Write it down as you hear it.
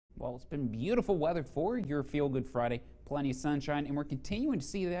Well, it's been beautiful weather for your Feel Good Friday. Plenty of sunshine, and we're continuing to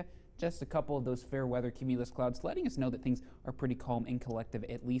see that. Just a couple of those fair weather cumulus clouds letting us know that things are pretty calm and collective,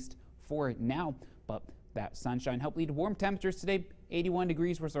 at least for now. But that sunshine helped lead to warm temperatures today. 81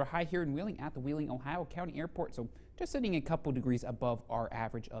 degrees was our high here in Wheeling at the Wheeling, Ohio County Airport. So just sitting a couple degrees above our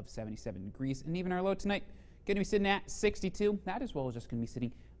average of 77 degrees. And even our low tonight going to be sitting at 62. That as well is just going to be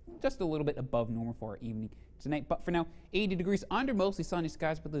sitting just a little bit above normal for our evening tonight. But for now, 80 degrees under mostly sunny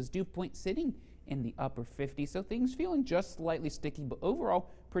skies, but those dew points sitting in the upper 50s. So things feeling just slightly sticky, but overall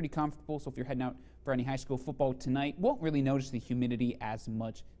pretty comfortable. So if you're heading out for any high school football tonight, won't really notice the humidity as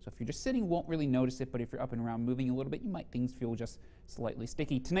much. So if you're just sitting, won't really notice it. But if you're up and around moving a little bit, you might things feel just slightly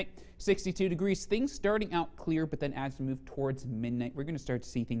sticky. Tonight, 62 degrees. Things starting out clear, but then as we move towards midnight, we're going to start to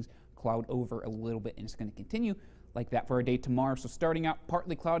see things cloud over a little bit, and it's going to continue like that for our day tomorrow. So starting out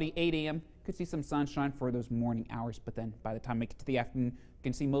partly cloudy, 8 a.m. Could see some sunshine for those morning hours, but then by the time we get to the afternoon, you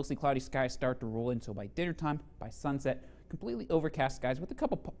can see mostly cloudy skies start to roll in. So by dinner time, by sunset, completely overcast skies with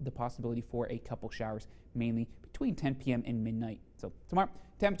the possibility for a couple showers, mainly between 10 p.m. and midnight. So tomorrow,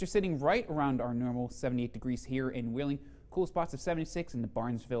 temperature sitting right around our normal 78 degrees here in Wheeling. Cool spots of 76 in the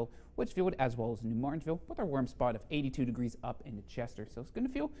Barnesville, Litchfield, as well as New Martinsville, with our warm spot of 82 degrees up into Chester. So it's going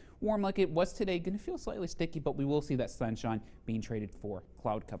to feel warm like it was today. Going to feel slightly sticky, but we will see that sunshine being traded for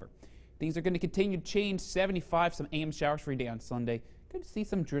cloud cover. Things are going to continue to change. 75, some AM showers for your day on Sunday. Going to see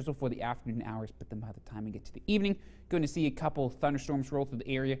some drizzle for the afternoon hours, but then by the time we get to the evening, going to see a couple thunderstorms roll through the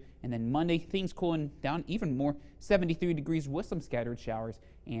area. And then Monday, things cooling down even more. 73 degrees with some scattered showers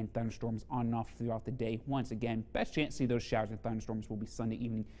and thunderstorms on and off throughout the day. Once again, best chance to see those showers and thunderstorms will be Sunday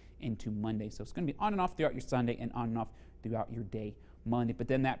evening into Monday. So it's going to be on and off throughout your Sunday and on and off throughout your day Monday. But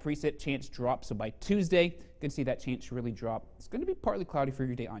then that precip chance drops. So by Tuesday, going to see that chance really drop. It's going to be partly cloudy for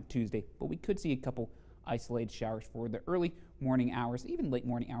your day on Tuesday, but we could see a couple isolated showers for the early morning hours, even late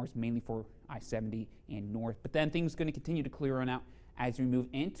morning hours, mainly for I-70 and north. But then things are going to continue to clear on out as we move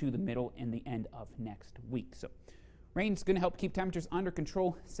into the middle and the end of next week. So rain's going to help keep temperatures under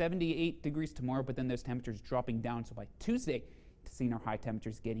control. 78 degrees tomorrow, but then those temperatures dropping down. So by Tuesday, seeing our high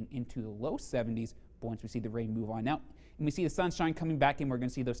temperatures getting into the low 70s. But once we see the rain move on out and we see the sunshine coming back in, we're going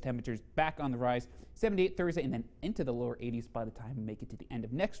to see those temperatures back on the rise. 78 Thursday and then into the lower 80s by the time we make it to the end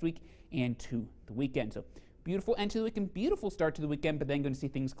of next week and to the weekend. So beautiful end to the weekend, beautiful start to the weekend, but then going to see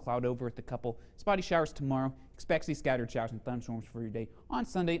things cloud over with a couple spotty showers tomorrow. Expect to see scattered showers and thunderstorms for your day on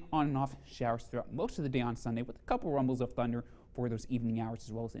Sunday, on and off showers throughout most of the day on Sunday with a couple rumbles of thunder for those evening hours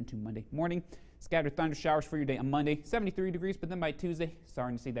as well as into Monday morning. Scattered thunder showers for your day on Monday, 73 degrees, but then by Tuesday,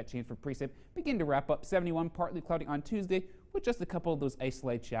 starting to see that change for precip begin to wrap up. 71, partly cloudy on Tuesday with just a couple of those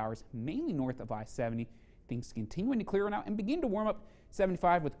isolated showers, mainly north of I-70. Things continuing to clear on out and begin to warm up.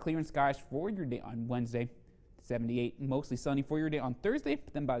 75 with clearing skies for your day on Wednesday. 78, mostly sunny for your day on Thursday,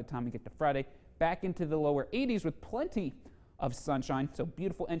 but then by the time we get to Friday, back into the lower 80s with plenty of sunshine. So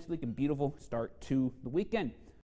beautiful end to the week and beautiful start to the weekend.